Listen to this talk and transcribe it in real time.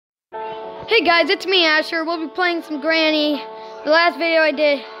Hey guys, it's me, Asher. We'll be playing some Granny. The last video I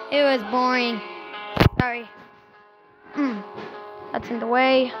did, it was boring. Sorry. That's in the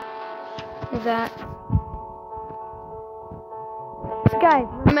way. Is that? So guys,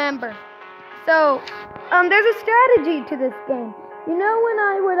 remember. So, there's a strategy to this game. You know when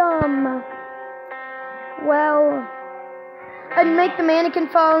I would, I'd make the mannequin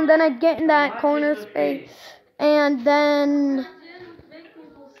fall, and then I'd get in that corner space, and then...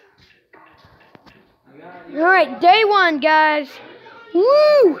 Alright, day one, guys.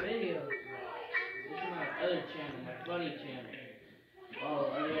 Woo!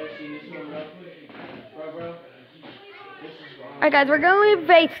 Alright, guys, we're going to leave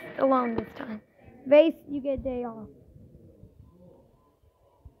Vase alone this time. Vase, you get a day off.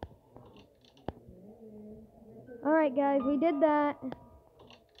 Alright, guys, we did that.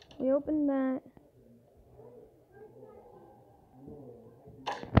 We opened that.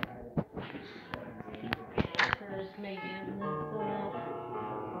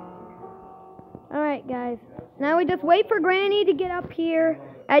 Alright, guys. Now we just wait for Granny to get up here.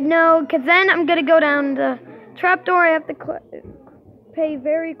 I know, because then I'm going to go down the trapdoor. I have to pay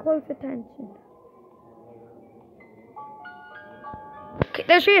very close attention. Okay,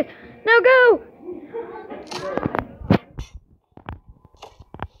 there she is. Now go!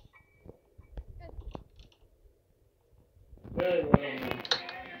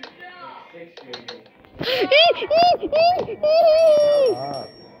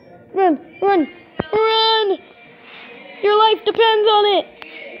 Run, run, run! Your life depends on it.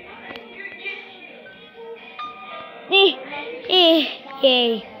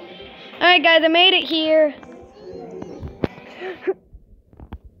 Yay. Alright guys, I made it here.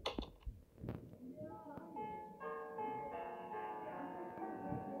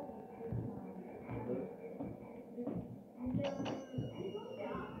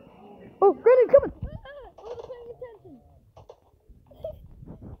 Oh, Granny's coming! I wasn't paying attention.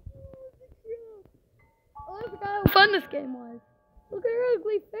 Oh, I forgot how fun this game was. Look at her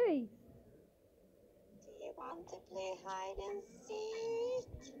ugly face. Do you want to play hide and seek?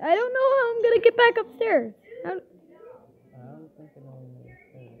 I don't know how I'm gonna get back upstairs. I don't think I know where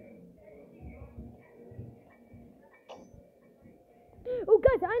Oh,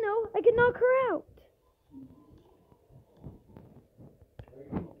 guys, I know. I can knock her out.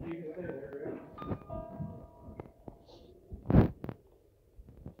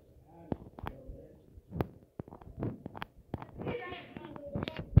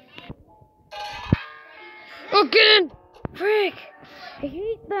 Oh, get in! Frick! I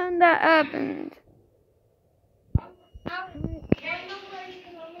hate when that happens.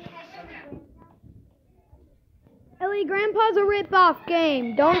 Ellie, Grandpa's a rip-off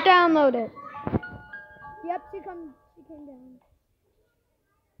game. Don't download it. Yep, she came down.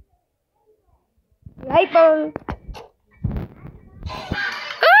 Hyper.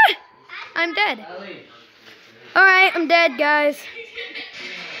 Ah! I'm dead. Alright, I'm dead, guys.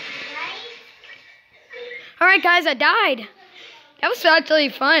 Alright, guys, I died. That was actually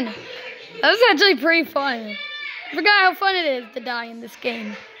fun. That was actually pretty fun. I forgot how fun it is to die in this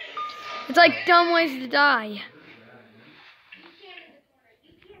game. It's like dumb ways to die.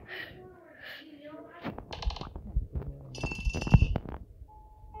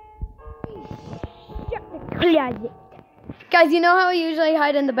 Shut the closet. Guys, you know how I usually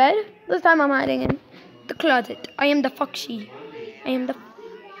hide in the bed? This time I'm hiding in the closet. I am the foxy. I am the...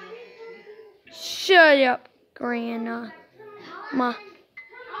 Shut up, Grandma.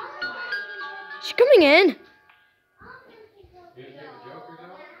 She's coming in.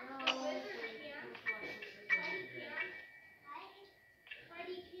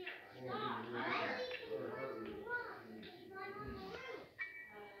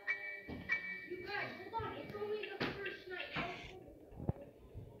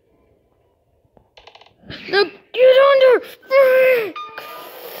 Now get under!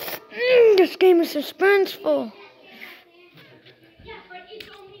 This game is suspenseful.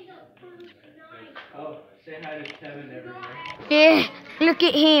 Oh, say hi to Kevin everywhere. Yeah, look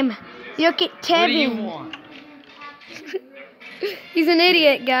at him. Look at Tevin. What do you want? He's an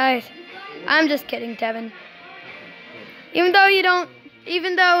idiot, guys. I'm just kidding, Tevin. Even though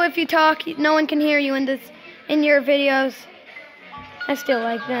if you talk, no one can hear you in your videos. I still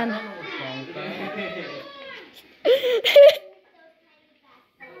like them.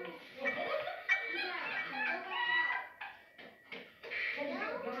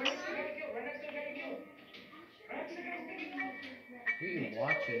 What are you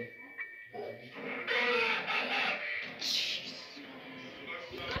watching?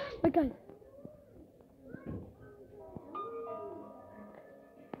 Wait, guys.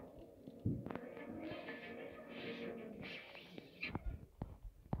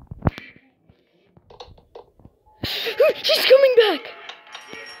 She's coming back.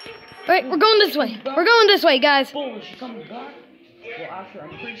 All right, we're going this way. We're going this way, guys. Oh, is she coming back? Well, Asher,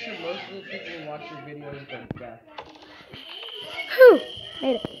 I'm pretty sure most of the people who watch your videos go back. Whew,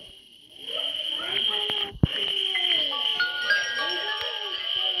 made it.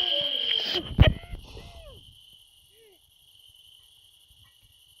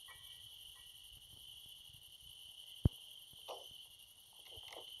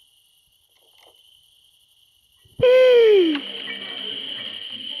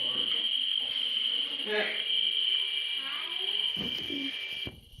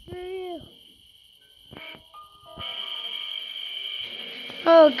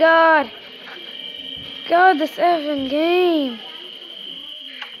 Oh God. God, this effing game.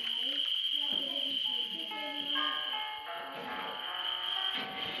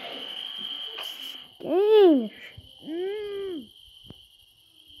 Game.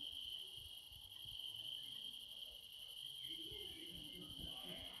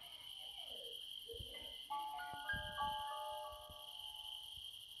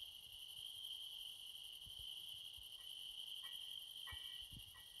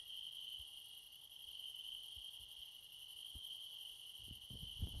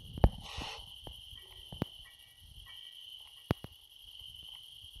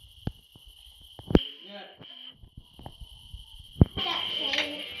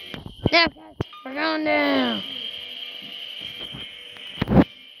 Yeah, guys, we're going down.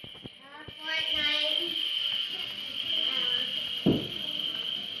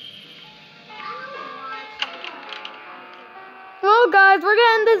 Well, guys, we're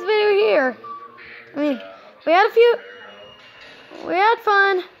gonna end this video here. I mean, we had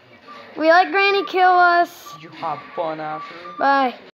fun. We let Granny kill us. Did you have fun, Asher? Bye.